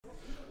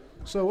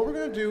So what we're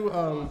going to do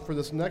for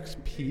this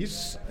next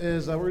piece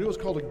is we're going to do what's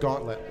called a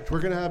gauntlet. We're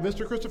going to have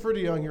Mr. Christopher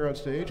DeYoung here on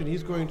stage, and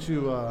he's going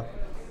to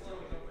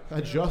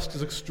adjust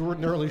his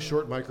extraordinarily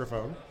short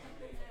microphone.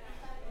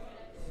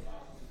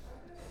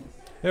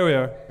 There we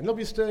are. And he'll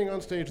be staying on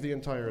stage the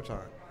entire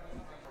time.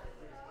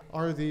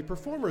 Are the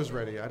performers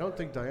ready? I don't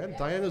think Diane.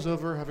 Diane is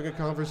over having a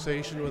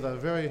conversation with a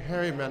very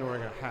hairy man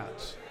wearing a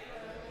hat.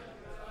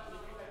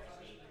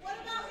 What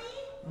about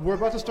me? We're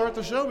about to start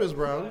the show, Ms.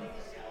 Brown.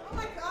 Oh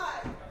my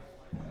God.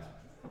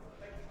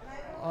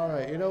 All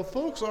right,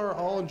 folks are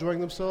all enjoying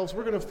themselves.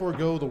 We're going to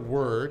forego the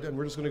word, and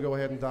we're just going to go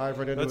ahead and dive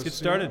right into it. Let's get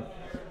started.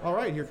 All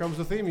right, here comes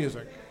the theme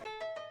music.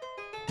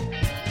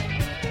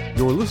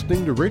 You're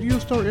listening to Radio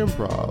Star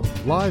Improv,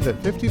 live at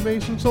 50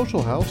 Mason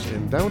Social House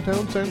in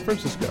downtown San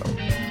Francisco.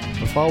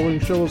 The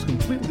following show is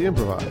completely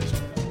improvised.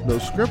 No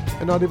script,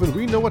 and not even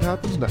we know what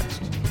happens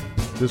next.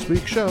 This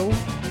week's show,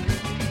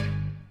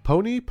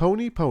 Pony,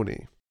 Pony,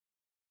 Pony.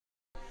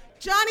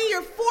 Johnny,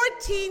 you're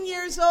 14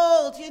 years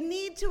old. You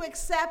need to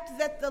accept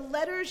that the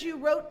letters you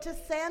wrote to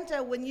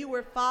Santa when you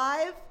were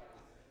 5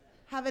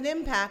 have an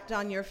impact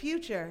on your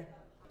future.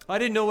 I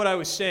didn't know what I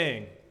was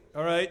saying,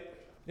 all right?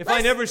 If I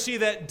never see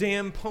that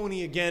damn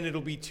pony again, it'll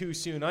be too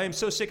soon. I am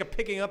so sick of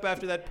picking up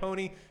after that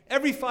pony.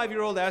 Every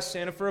 5-year-old asks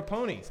Santa for a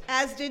pony.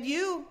 As did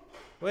you.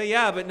 Well,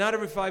 yeah, but not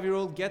every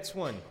 5-year-old gets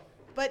one.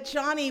 But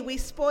Johnny, we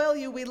spoil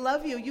you, we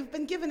love you. You've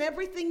been given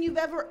everything you've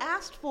ever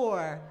asked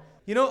for.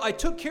 I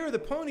took care of the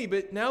pony,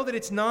 but now that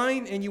it's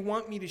 9 and you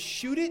want me to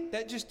shoot it,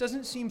 that just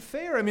doesn't seem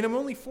fair. I mean, I'm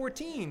only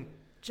 14.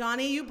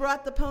 Johnny, you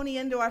brought the pony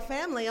into our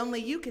family. Only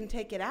you can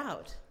take it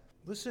out.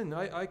 Listen,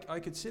 I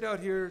could sit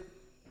out here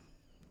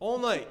all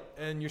night,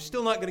 and you're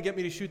still not going to get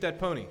me to shoot that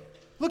pony.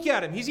 Look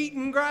at him. He's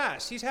eating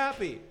grass. He's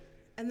happy.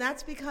 And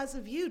that's because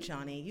of you,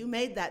 Johnny. You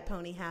made that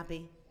pony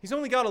happy. He's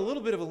only got a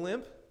little bit of a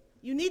limp.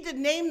 You need to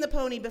name the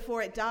pony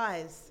before it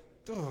dies.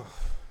 Ugh.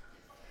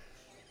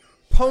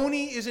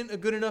 Pony isn't a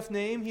good enough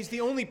name. He's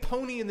the only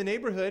pony in the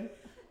neighborhood.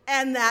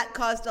 And that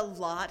caused a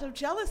lot of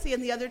jealousy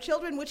in the other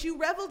children, which you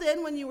reveled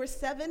in when you were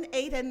 7,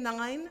 8, and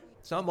 9.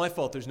 It's not my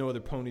fault there's no other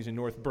ponies in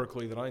North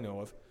Berkeley that I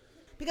know of.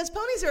 Because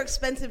ponies are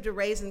expensive to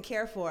raise and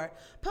care for.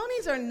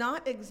 Ponies are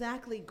not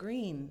exactly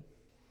green.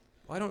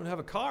 I don't have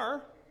a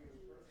car.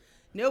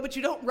 No, but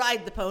you don't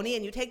ride the pony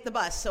and you take the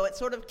bus, so it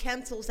sort of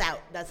cancels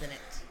out, doesn't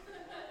it?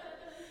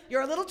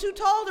 You're a little too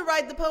tall to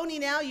ride the pony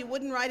now. You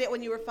wouldn't ride it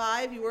when you were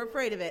 5. You were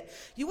afraid of it.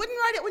 You wouldn't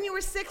ride it when you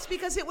were 6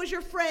 because it was your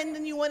friend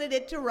and you wanted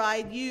it to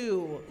ride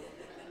you.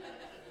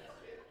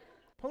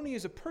 Pony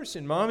is a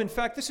person, Mom. In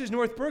fact, this is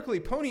North Berkeley.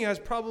 Pony has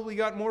probably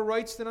got more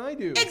rights than I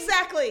do.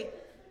 Exactly.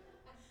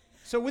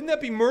 So wouldn't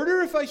that be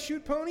murder if I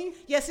shoot Pony?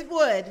 Yes, it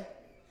would.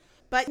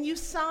 But you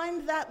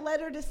signed that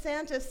letter to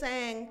Santa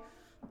saying,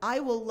 I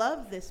will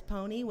love this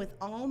pony with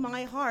all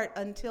my heart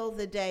until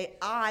the day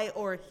I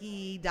or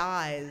he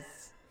dies.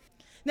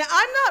 Now,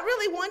 I'm not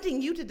really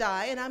wanting you to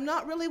die, and I'm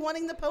not really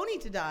wanting the pony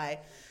to die.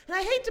 And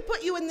I hate to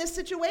put you in this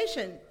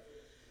situation.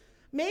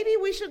 Maybe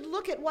we should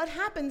look at what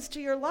happens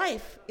to your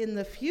life in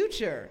the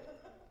future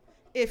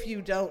if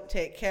you don't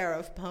take care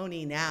of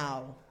Pony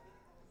now.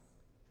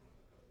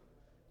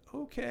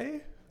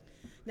 Okay.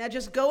 Now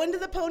just go into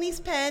the pony's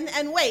pen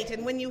and wait,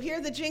 and when you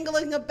hear the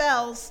jingling of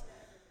bells,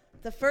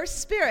 the first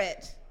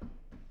spirit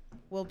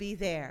will be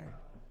there.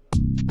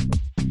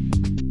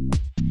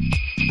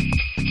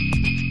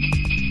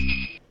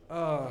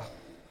 I'm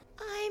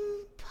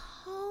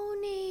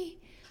Pony,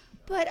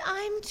 but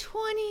I'm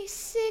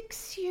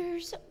 26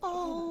 years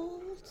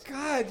old.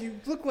 God, you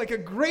look like a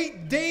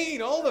Great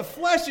Dane. All the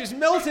flesh is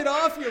melted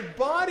off your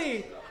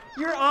body.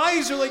 Your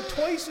eyes are like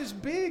twice as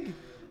big.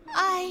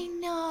 I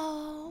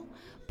know,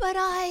 but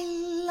I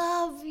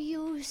love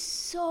you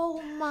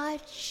so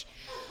much.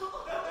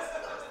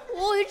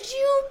 Would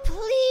you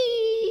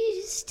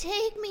please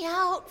take me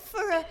out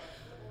for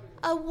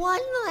a one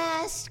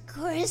last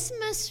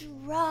Christmas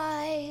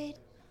ride?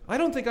 I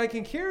don't think I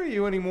can carry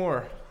you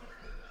anymore.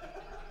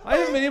 I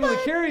haven't been able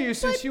to carry you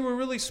since you were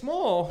really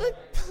small.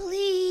 But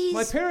please.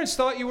 My parents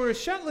thought you were a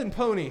Shetland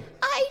pony.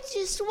 I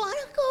just want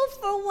to go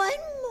for one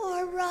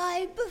more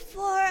ride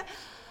before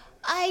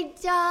I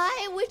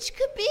die, which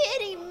could be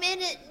any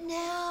minute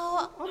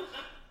now.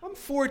 I'm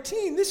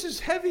 14. This is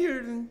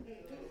heavier than...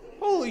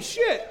 Holy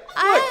shit.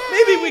 Look,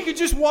 maybe we could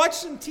just watch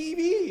some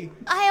TV.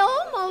 I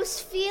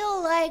almost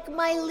feel like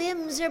my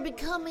limbs are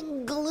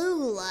becoming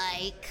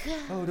glue-like.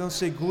 Oh, don't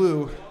say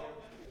glue.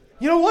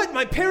 You know what?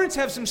 My parents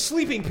have some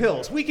sleeping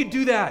pills. We could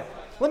do that.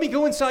 Let me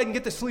go inside and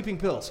get the sleeping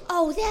pills.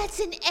 Oh, that's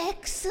an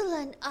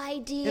excellent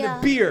idea. And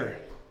a beer.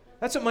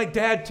 That's what my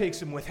dad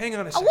takes him with. Hang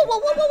on a second.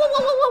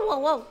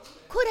 Whoa.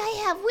 Could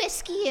I have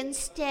whiskey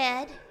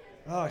instead?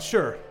 Oh,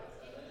 sure.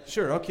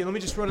 Sure, okay, let me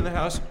just run in the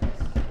house.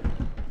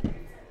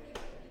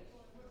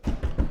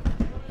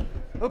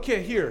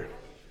 Okay, here.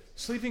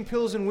 Sleeping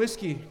pills and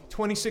whiskey.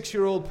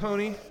 26-year-old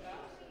pony.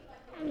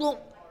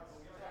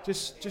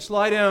 Just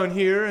lie down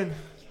here and...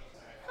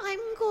 I'm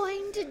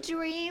going to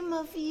dream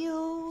of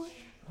you.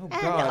 Oh, and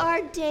God.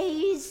 our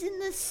days in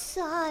the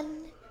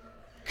sun.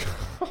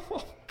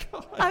 Oh,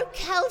 God. Our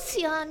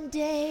halcyon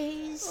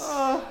days.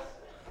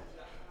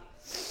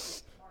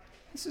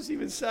 This is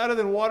even sadder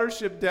than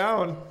Watership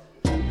Down.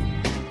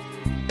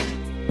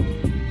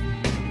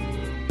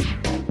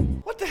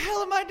 What the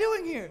hell am I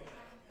doing here?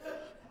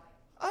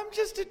 I'm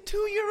just a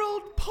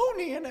 2-year-old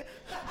pony and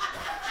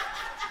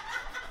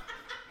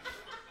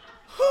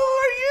Who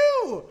are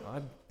you?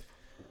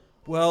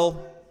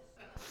 Well,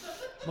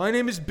 my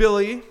name is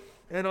Billy,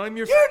 and I'm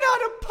your... You're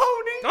not a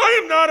pony! I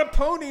am not a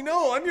pony,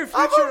 no! I'm your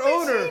future I've only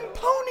owner. seen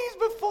ponies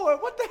before.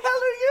 What the hell are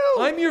you?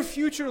 I'm your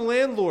future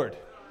landlord.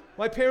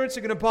 My parents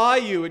are going to buy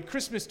you at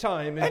Christmas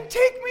time. And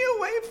take me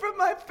away from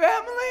my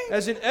family?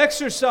 As an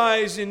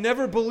exercise in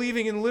never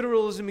believing in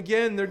literalism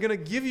again, they're going to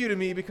give you to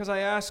me because I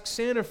asked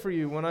Santa for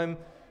you when I'm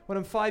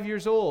 5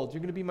 years old. You're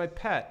going to be my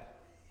pet.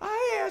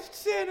 I asked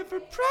Santa for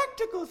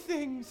practical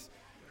things.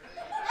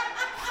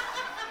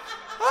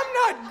 I'm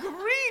not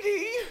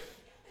greedy.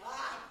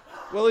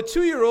 Well, a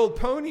 2-year-old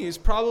pony is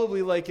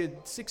probably like a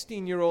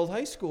 16-year-old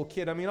high school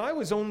kid. I mean, I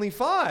was only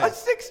 5. A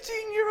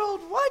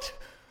 16-year-old what?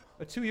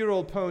 A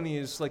 2-year-old pony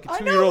is like a I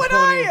know 2-year-old what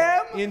pony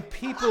I am. in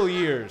people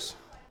years.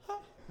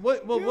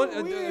 What? Well, You're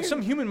what? weird.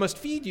 Some human must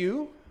feed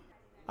you.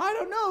 I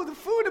don't know. The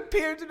food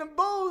appears in a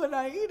bowl and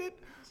I eat it.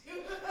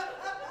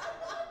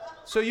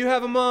 So you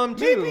have a mom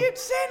too. Maybe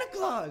it's Santa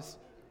Claus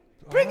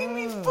bringing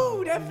me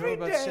food every you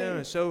know about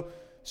day. Santa.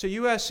 So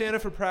you ask Santa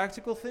for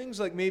practical things,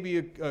 like maybe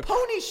a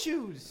Pony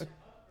shoes.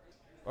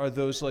 are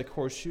those like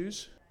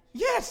horseshoes?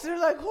 Yes, they're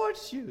like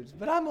horseshoes,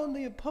 but I'm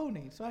only a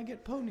pony, so I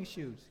get pony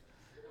shoes.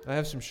 I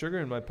have some sugar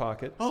in my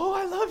pocket. Oh,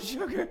 I love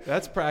sugar.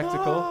 That's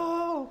practical.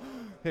 Oh.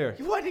 Here,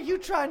 What, are you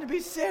trying to be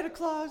Santa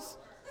Claus?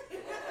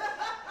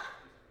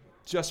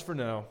 just for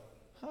now.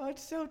 Oh,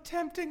 it's so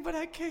tempting, but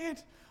I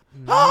can't.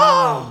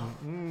 Oh!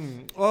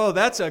 Oh,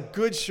 that's a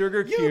good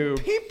sugar You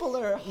cube. people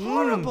are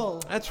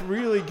horrible. That's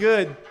really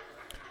good.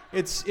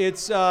 It's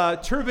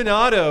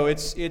turbinado.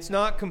 It's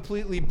not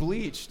completely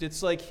bleached.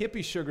 It's like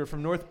hippie sugar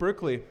from North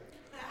Berkeley.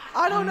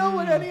 I don't know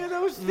what any of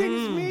those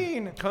things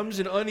mean. Comes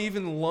in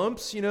uneven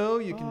lumps, you know.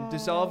 You can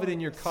dissolve it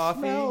in your coffee,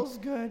 Smells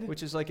good.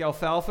 which is like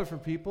alfalfa for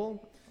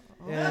people.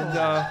 And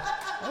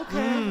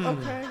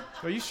Okay.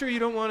 are you sure you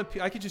don't want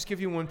I could just give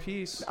you one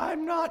piece.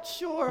 I'm not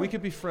sure. We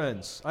could be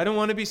friends. I don't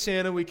want to be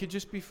Santa. We could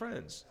just be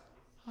friends.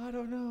 I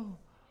don't know.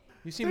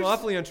 You seem There's-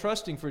 awfully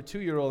untrusting for a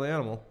 2-year-old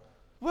animal.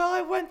 Well,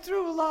 I went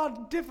through a lot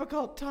of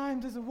difficult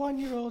times as a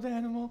 1-year-old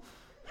animal.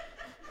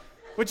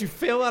 What, you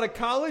fail out of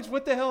college?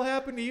 What the hell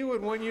happened to you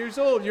at 1 year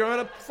old? You're on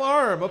a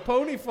farm, a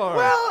pony farm.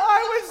 Well,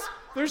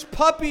 There's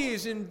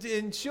puppies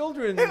and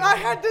children. I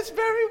had this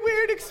very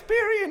weird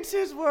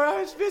experiences where I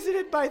was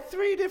visited by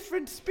 3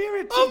 different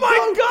spirits. Oh of my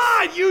goats.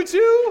 God, you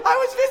too? I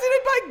was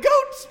visited by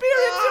goat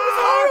spirits. It was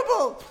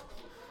horrible.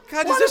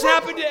 God, does One this of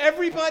them- happen to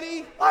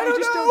everybody? I They don't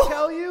just know. don't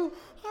tell you?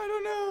 I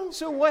don't know.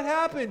 So what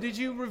happened? Did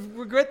you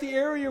regret the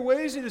error of your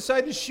ways and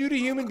decide to shoot a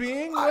human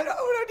being? I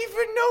don't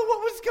even know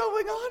what was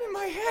going on in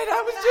my head.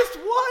 I was just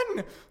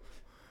 1.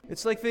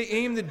 It's like they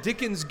aimed the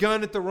Dickens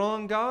gun at the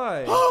wrong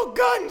guy. Oh,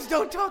 guns!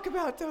 Don't talk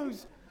about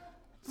those.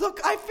 Look,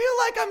 I feel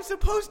like I'm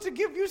supposed to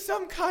give you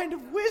some kind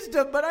of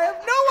wisdom, but I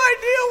have no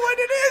idea what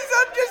it is.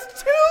 I'm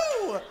just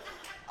 2.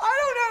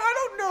 I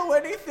don't know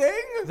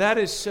anything. That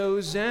is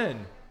so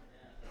zen.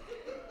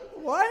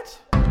 What?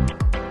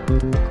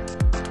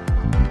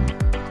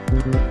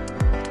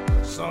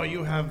 So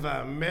you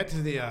have met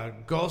the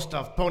ghost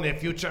of Pony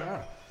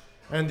Future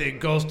and the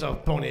ghost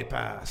of Pony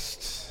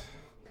Past.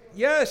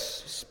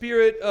 Yes,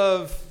 spirit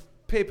of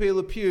Pepe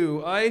Le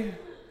Pew. I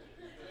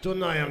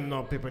am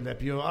no Pepe Le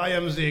Pew. I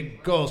am the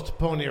ghost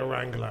pony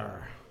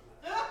wrangler.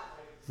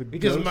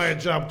 It is my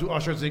job to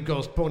usher the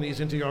ghost ponies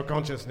into your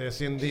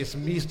consciousness in this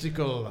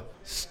mystical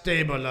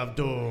stable of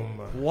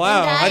doom.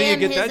 Wow, how do you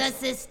get his that?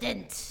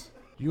 assistant.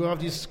 You have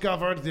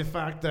discovered the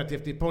fact that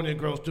if the pony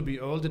grows to be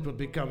old, it will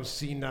become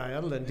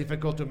senile and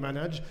difficult to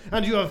manage.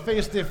 And you have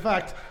faced the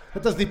fact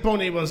that as the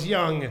pony was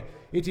young,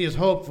 it is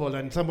hopeful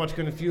and somewhat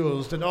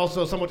confused, and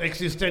also somewhat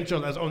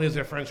existential, as only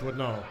the French would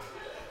know.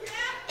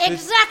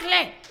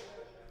 Exactly.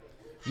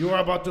 You are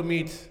about to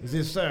meet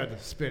the third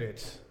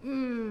spirit.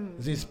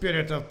 The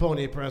spirit of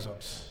pony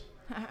presence.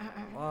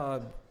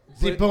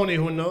 The pony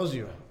who knows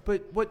you.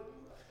 But what?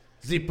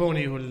 The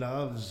pony who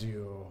loves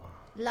you.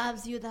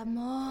 Loves you the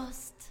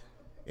most.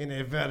 In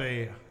a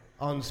very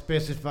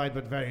unspecified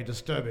but very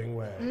disturbing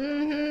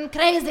way.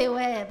 Crazy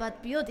way,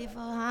 but beautiful,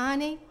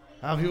 honey.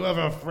 Have you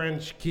ever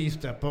French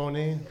kissed a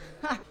pony?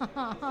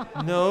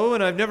 No,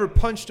 and I've never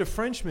punched a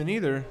Frenchman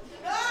either.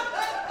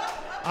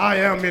 I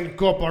am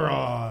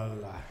incorporal.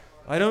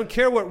 I don't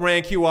care what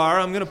rank you are.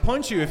 I'm going to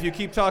punch you if you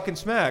keep talking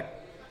smack.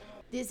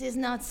 This is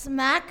not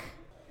smack.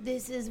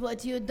 This is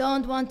what you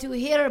don't want to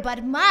hear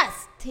but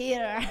must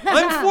hear.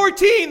 I'm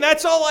 14.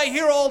 That's all I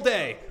hear all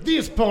day.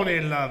 This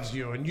pony loves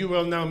you, and you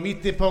will now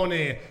meet the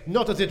pony,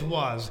 not as it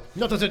was,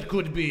 not as it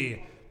could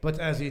be, but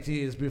as it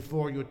is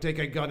before you take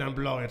a gun and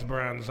blow its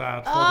brains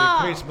out for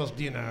the Christmas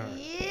dinner.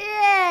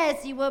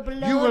 Yes, you will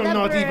blow You will the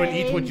not even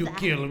eat what brains you out.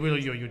 kill, will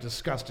you, you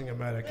disgusting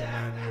American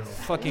man, you?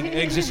 Fucking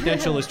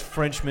existentialist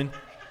Frenchman.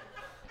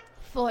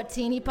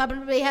 14, he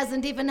probably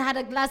hasn't even had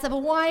a glass of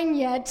wine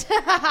yet.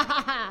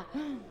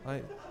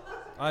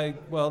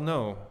 Well,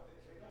 no.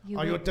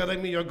 Are you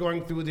telling me you're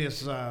going through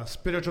this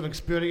spiritual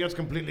experience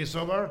completely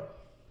sober?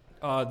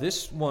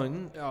 This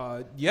one,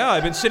 yeah,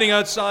 I've been sitting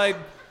outside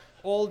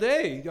all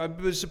day. I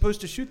was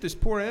supposed to shoot this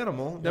poor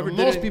animal.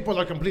 Most people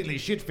are completely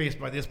shit-faced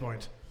by this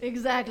point.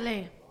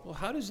 Exactly. Well,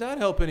 how does that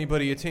help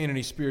anybody attain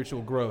any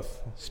spiritual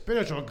growth?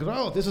 Spiritual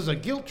growth? This is a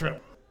guilt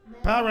trip.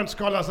 Parents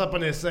call us up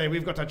and they say,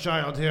 we've got a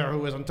child here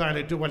who is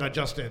entirely too well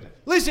adjusted.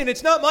 Listen,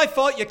 it's not my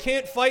fault you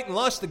can't fight and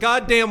lost the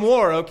goddamn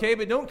war, okay?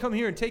 But don't come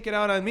here and take it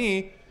out on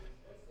me.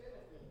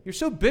 You're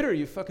so bitter,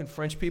 you fucking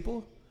French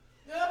people.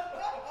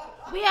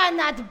 We are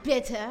not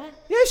bitter.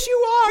 Yes, you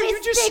are. We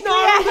You just speak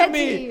snarled at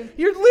reality. me.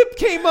 Your lip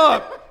came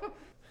up.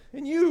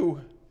 And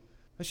you.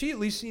 She at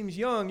least seems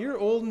young. You're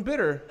old and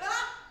bitter.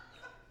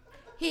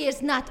 He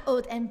is not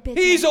old and bitter.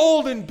 He's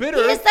old and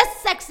bitter. He is the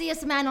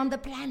sexiest man on the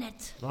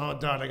planet. Oh,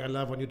 darling, I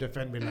love when you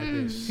defend me like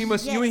this. He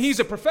must. Yes. He's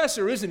a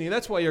professor, isn't he?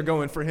 That's why you're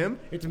going for him.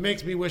 It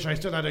makes me wish I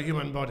still had a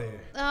human body.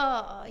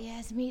 Oh,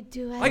 yes, me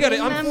too. I got it.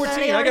 I'm remember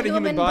 14. your I got a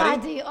human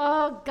body.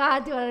 Oh,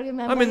 God, do I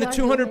remember I'm in the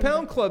your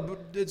 200-pound club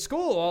at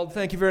school.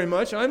 Thank you very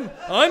much.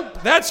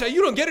 That's how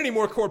you don't get any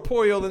more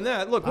corporeal than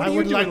that. Look, what I are you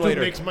would doing like later?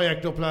 to mix my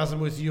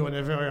ectoplasm with you in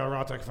a very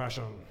erotic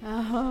fashion.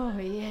 Oh,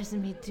 yes,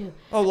 me too.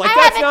 Oh, like I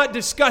that's haven't- not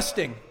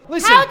disgusting.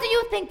 Listen. How do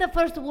you think the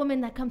first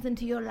woman that comes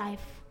into your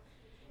life,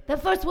 the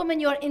first woman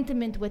you're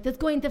intimate with, is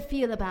going to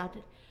feel about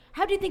it?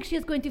 How do you think she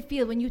is going to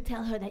feel when you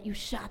tell her that you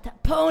shot a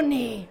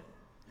pony?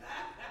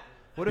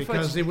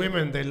 Because the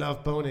women, they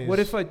love ponies. What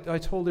if I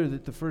told her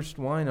that the first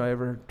wine I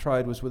ever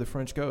tried was with a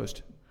French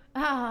ghost?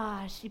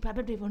 Ah, she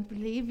probably won't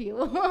believe you.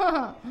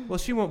 Well,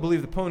 she won't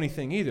believe the pony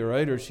thing either,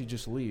 right? Or she'd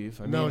just leave.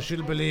 No,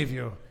 she'll believe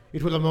you.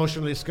 It will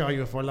emotionally scar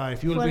you for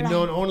life. You will For be life.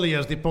 known only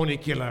as the pony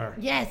killer.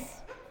 Yes.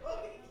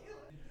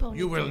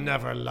 You will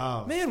never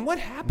love. Man, what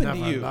happened Never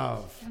to you?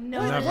 love.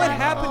 No, Never What love.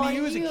 happened to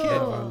you as a kid?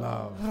 Never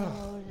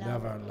love.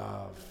 Never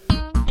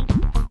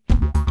love.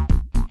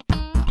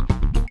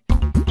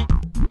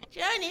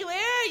 Johnny, where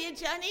are you,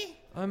 Johnny?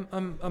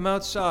 I'm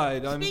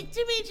outside. Speak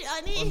to me,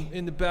 Johnny. I'm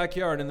in the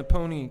backyard in the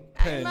pony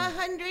pen. I'm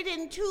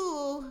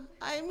 102.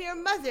 I'm your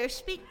mother.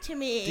 Speak to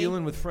me.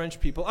 Dealing with French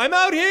people. I'm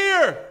out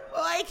here!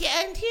 Oh, I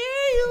can't hear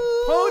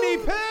you.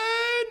 Pony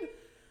pen!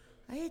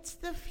 It's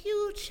the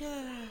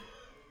future.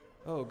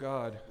 Oh,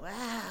 God.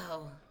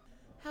 Wow.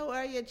 How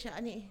are you,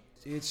 Johnny?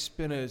 It's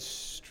been a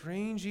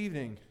strange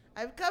evening.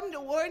 I've come to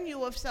warn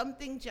you of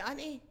something,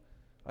 Johnny.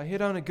 I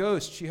hit on a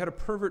ghost. She had a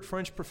pervert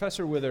French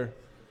professor with her.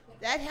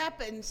 That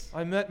happens.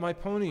 I met my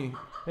pony,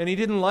 and he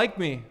didn't like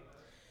me.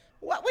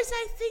 What was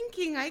I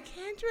thinking? I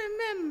can't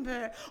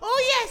remember.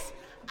 Oh, yes,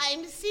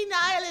 I'm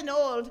senile and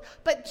old.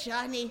 But,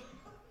 Johnny,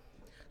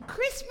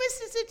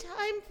 Christmas is a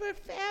time for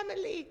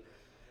family.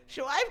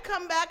 So I've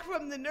come back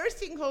from the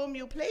nursing home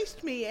you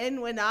placed me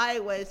in when I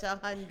was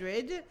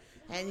 100,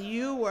 and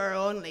you were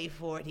only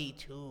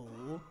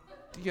 42.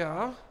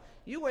 Yeah?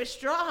 You were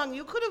strong.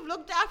 You could have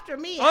looked after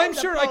me. I'm and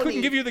the sure I couldn't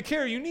pony. give you the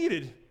care you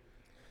needed.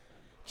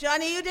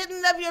 Johnny, you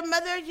didn't love your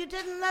mother, you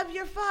didn't love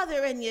your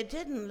father, and you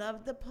didn't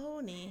love the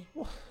pony.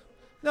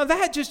 Now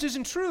that just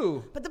isn't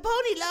true. But the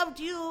pony loved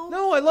you.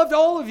 No, I loved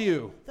all of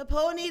you. The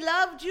pony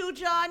loved you,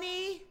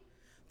 Johnny.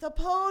 The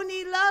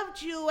pony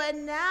loved you,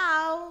 and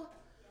now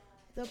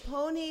the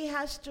pony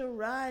has to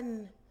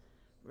run.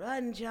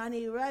 Run,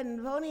 Johnny, run.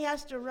 The pony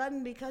has to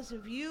run because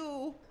of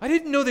you. I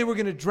didn't know they were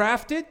going to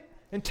draft it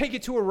and take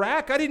it to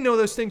Iraq. I didn't know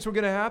those things were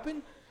going to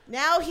happen.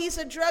 Now he's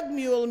a drug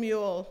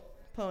mule,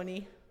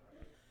 pony.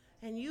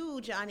 And you,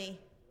 Johnny,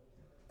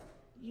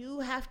 you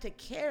have to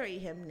carry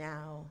him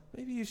now.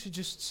 Maybe you should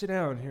just sit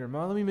down here,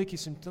 Ma. Let me make you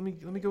some. Let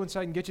me go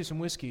inside and get you some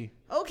whiskey.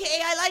 Okay,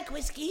 I like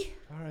whiskey.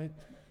 All right.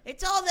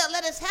 It's all they'll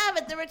let us have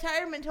at the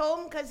retirement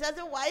home, because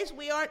otherwise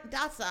we aren't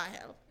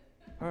docile.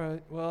 All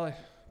right. Well, I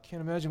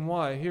can't imagine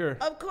why. Here.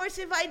 Of course,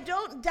 if I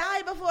don't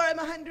die before I'm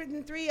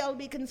 103, I'll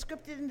be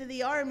conscripted into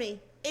the army.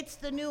 It's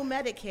the new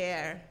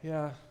Medicare.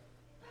 Yeah.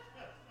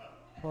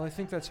 Well, I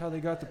think that's how they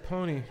got the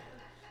pony.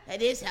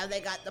 That is how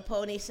they got the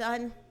pony,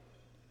 son.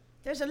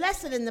 There's a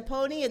lesson in the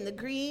pony and the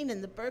green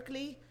and the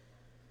Berkeley.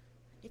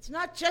 It's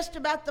not just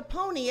about the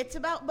pony, it's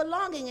about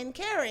belonging and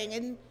caring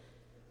and...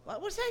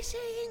 What was I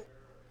saying?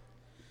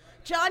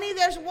 Johnny,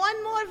 there's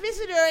one more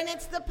visitor, and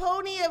it's the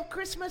pony of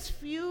Christmas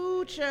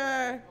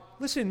future.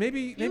 Listen,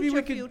 maybe we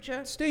Future, could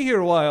future. stay here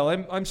a while.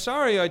 I'm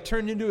sorry I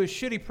turned into a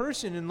shitty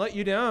person and let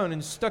you down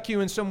and stuck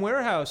you in some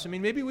warehouse. I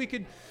mean, maybe we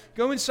could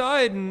go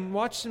inside and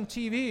watch some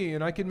TV,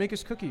 and I could make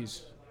us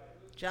cookies.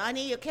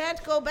 Johnny, you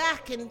can't go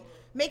back and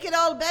make it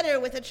all better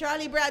with a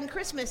Charlie Brown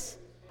Christmas.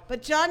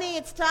 But Johnny,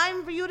 it's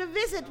time for you to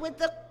visit with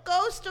the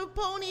ghost of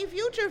Pony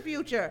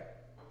Future.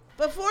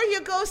 Before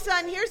you go,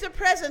 son, here's a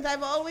present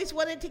I've always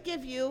wanted to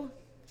give you.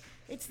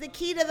 It's the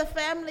key to the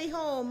family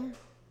home.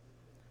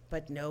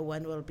 But no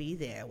one will be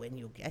there when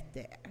you get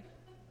there.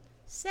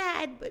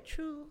 Sad but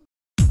true.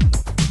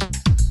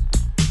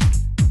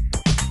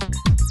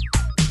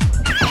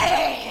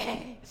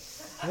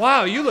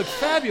 Wow, you look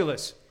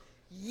fabulous.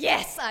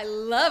 Yes, I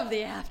love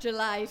the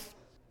afterlife.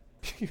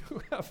 You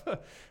have a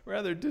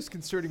rather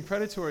disconcerting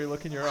predatory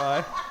look in your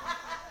eye.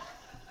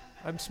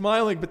 I'm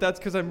smiling, but that's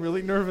because I'm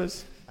really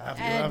nervous. Have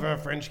you ever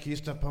French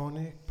kissed a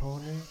pony?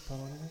 Pony?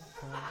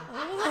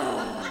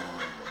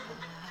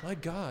 My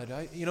God,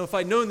 if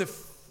I'd known the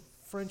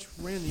French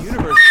ran the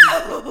universe.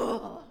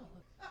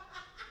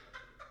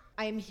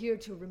 I am here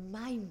to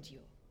remind you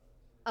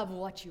of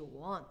what you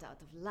want out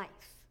of life.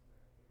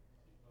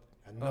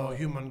 And no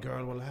human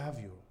girl will have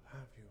you.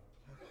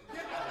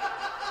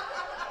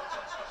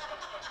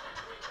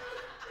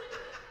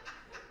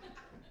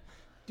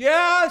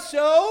 Yeah,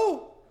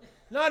 so?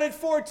 Not at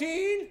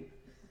 14?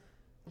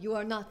 You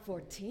are not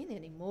 14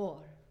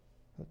 anymore.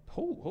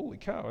 Holy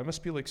cow, I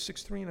must be like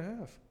 6'3" and a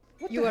half.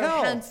 What You the are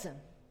hell? handsome.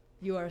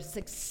 You are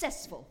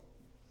successful.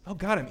 Oh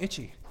God, I'm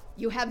itchy.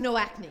 You have no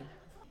acne.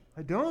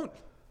 I don't.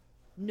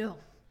 No.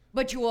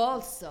 But you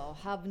also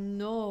have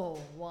no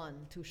one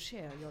to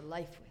share your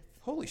life with.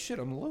 Holy shit,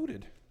 I'm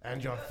loaded.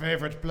 And your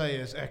favorite play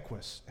is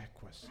Equus.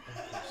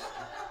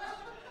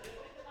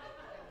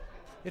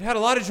 It had a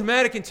lot of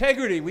dramatic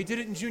integrity. We did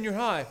it in junior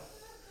high.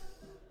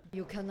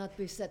 You cannot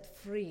be set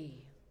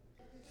free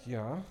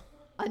Yeah?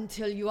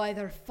 until you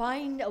either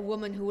find a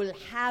woman who will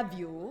have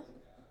you,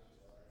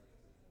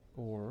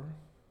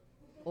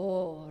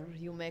 Or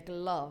you make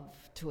love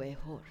to a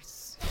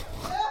horse.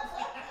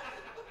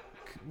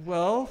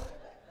 well,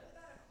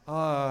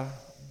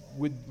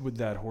 would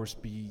that horse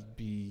be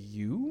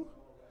you?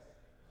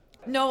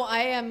 No, I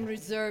am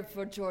reserved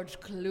for George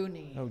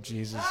Clooney. Oh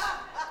Jesus.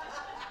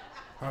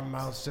 Her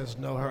mouth says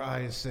no, her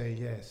eyes say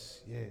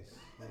yes.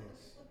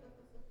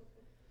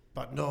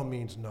 But no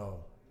means no.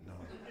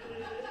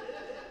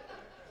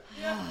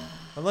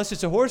 Unless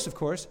it's a horse, of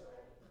course.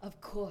 Of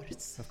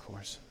course. Of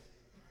course.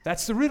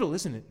 That's the riddle,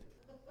 isn't it?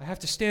 I have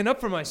to stand up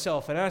for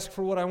myself and ask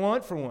for what I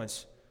want for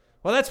once.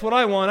 Well, that's what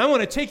I want. I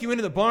want to take you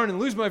into the barn and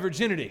lose my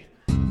virginity.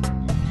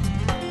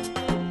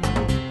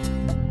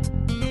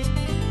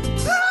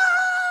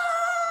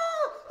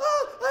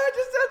 I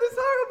just had this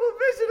horrible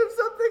vision of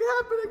something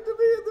happening to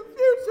me in the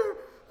future.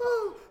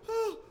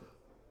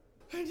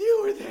 And you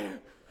were there.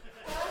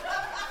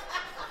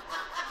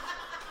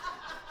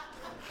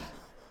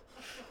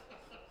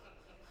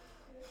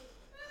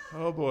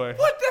 Oh boy.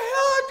 What the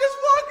hell? I'm just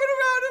walking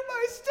around in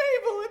my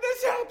stable and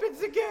this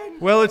happens again.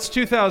 Well, it's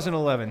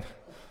 2011.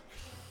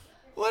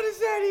 What does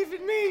that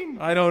even mean?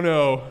 I don't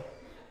know.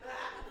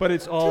 But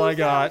it's all I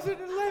got.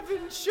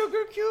 2011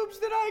 sugar cubes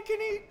that I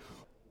can eat.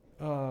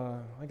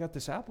 I got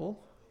this apple.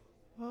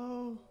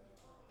 Oh.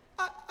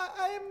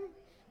 I'm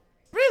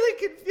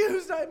really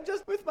confused. I'm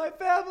just with my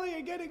family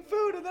and getting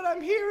food, and then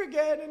I'm here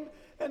again.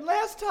 And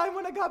last time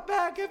when I got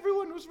back,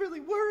 everyone was really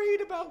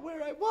worried about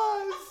where I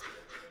was.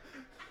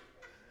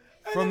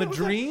 And From then a it was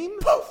dream?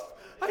 Like, poof!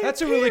 I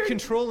That's a really appeared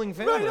controlling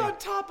family. right on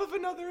top of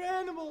another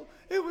animal.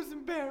 It was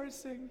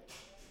embarrassing.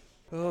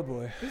 Oh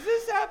boy. Does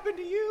this happen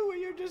to you where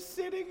you're just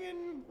sitting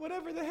in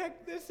whatever the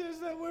heck this is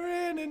that we're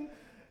in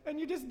and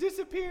you just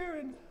disappear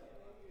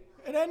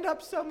and end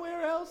up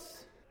somewhere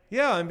else?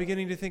 Yeah, I'm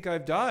beginning to think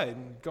I've died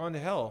and gone to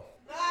hell.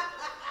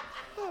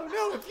 Oh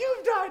no, if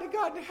you've died and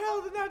gone to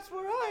hell, then that's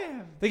where I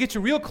am. They get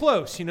you real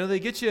close, they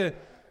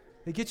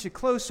get you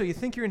close so you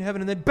think you're in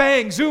heaven and then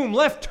bang, zoom,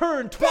 left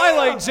turn,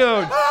 Twilight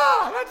Zone.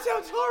 That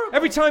sounds horrible.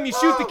 Every time you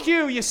shoot the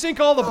cue, you sink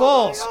all the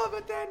balls.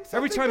 But then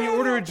Every something time you bad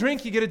order a happens.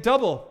 drink, you get a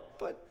double.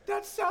 But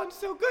that sounds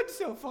so good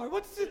so far.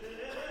 What's the...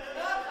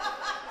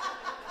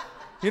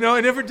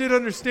 I never did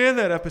understand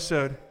that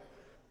episode.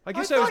 I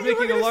guess I was thought you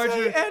were making a gonna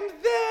larger... say, and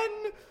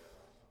then...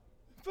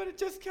 But it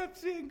just kept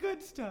saying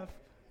good stuff.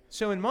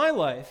 So in my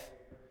life,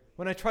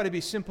 when I try to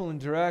be simple and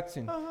direct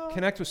and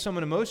connect with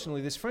someone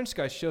emotionally, this French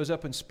guy shows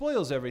up and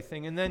spoils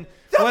everything. And then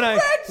when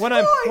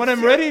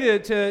I'm ready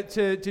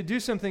to do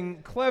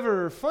something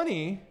clever or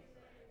funny,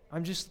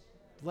 I'm just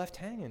left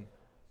hanging.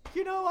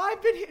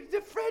 I've been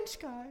the French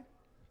guy.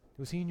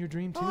 Was he in your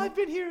dream too? Oh, I've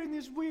been hearing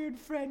this weird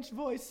French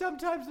voice.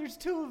 Sometimes there's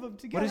two of them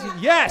together. What is it?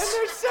 Yes! And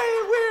they're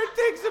saying weird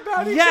things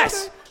about each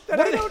Yes! other that What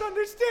I are they- don't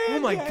understand Oh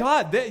my yet.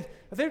 God,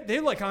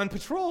 they're like on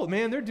patrol,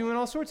 man. They're doing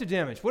all sorts of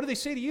damage. What do they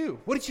say to you?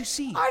 What did you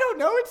see? I don't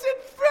know. It's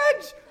in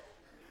French.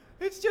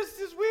 It's just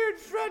this weird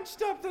French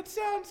stuff that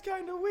sounds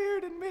kind of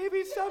weird and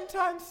maybe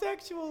sometimes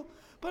sexual,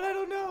 but I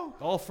don't know.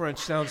 All French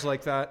sounds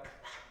like that.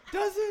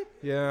 Does it?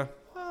 Yeah.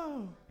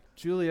 Oh.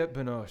 Juliette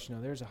Binoche.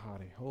 Now there's a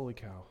hottie. Holy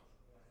cow.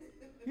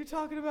 You're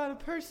talking about a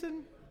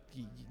person?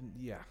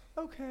 Yeah.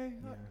 Okay.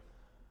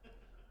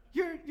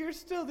 You're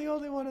still the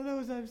only one of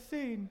those I've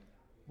seen.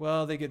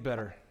 Well, they get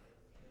better.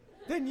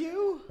 Then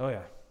you? Oh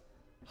yeah.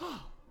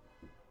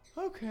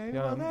 Okay.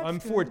 Yeah, well, that's I'm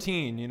good.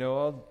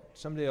 14.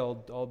 Someday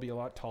I'll be a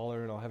lot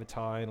taller and I'll have a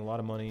tie and a lot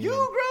of money. You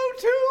and grow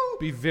too?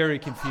 be very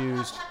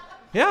confused.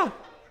 Yeah.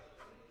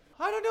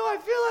 I don't know. I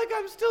feel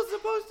like I'm still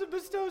supposed to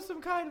bestow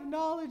some kind of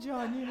knowledge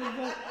on you,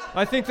 but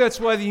I think that's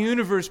why the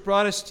universe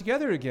brought us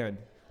together again.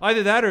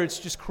 Either that or it's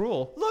just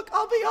cruel. look,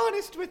 I'll be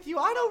honest with you.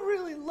 I don't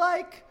really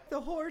like the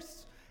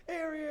horse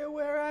area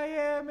where I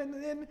am, and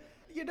then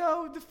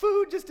the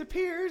food just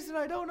appears, and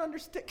I don't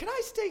understand. Can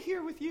I stay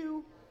here with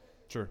you?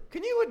 Sure.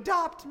 Can you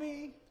adopt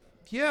me?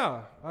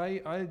 Yeah,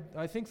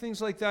 I think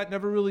things like that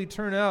never really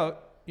turn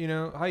out,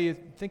 how you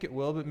think it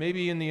will, but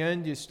maybe in the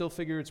end you still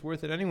figure it's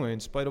worth it anyway in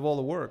spite of all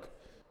the work.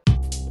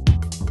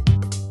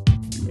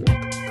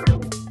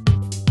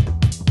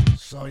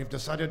 So you've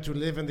decided to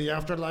live in the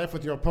afterlife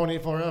with your pony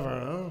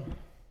forever, huh?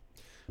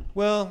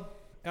 Well,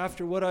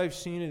 after what I've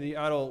seen in the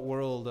adult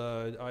world,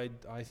 I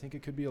think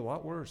it could be a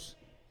lot worse.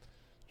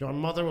 Your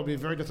mother will be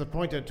very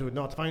disappointed to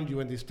not find you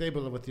in the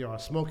stable with your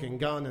smoking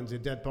gun and the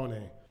dead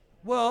pony.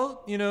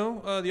 Well,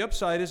 the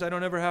upside is I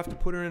don't ever have to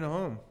put her in a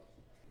home.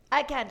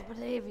 I can't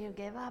believe you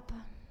gave up.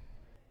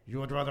 You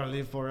would rather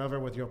live forever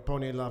with your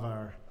pony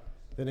lover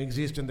than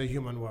exist in the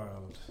human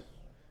world.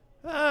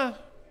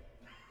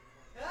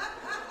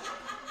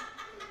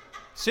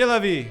 C'est la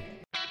vie.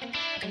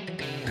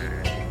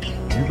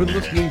 You've been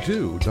listening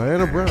to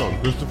Diana Brown,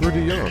 Christopher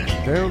DeYoung,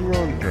 Dan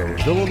Ronco,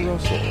 Dylan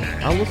Russell,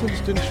 Allison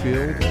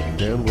Stinchfield, and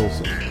Dan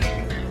Wilson.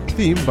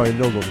 Theme by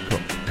Nolan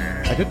Cook.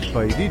 Edit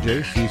by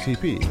DJ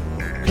CCP.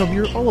 Come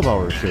hear all of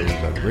our shows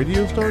at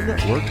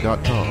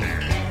RadiostarNetwork.com.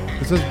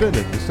 This has been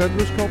a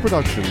Cassandra's Call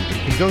production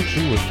in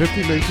conjunction with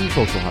 50 Mason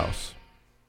Social House.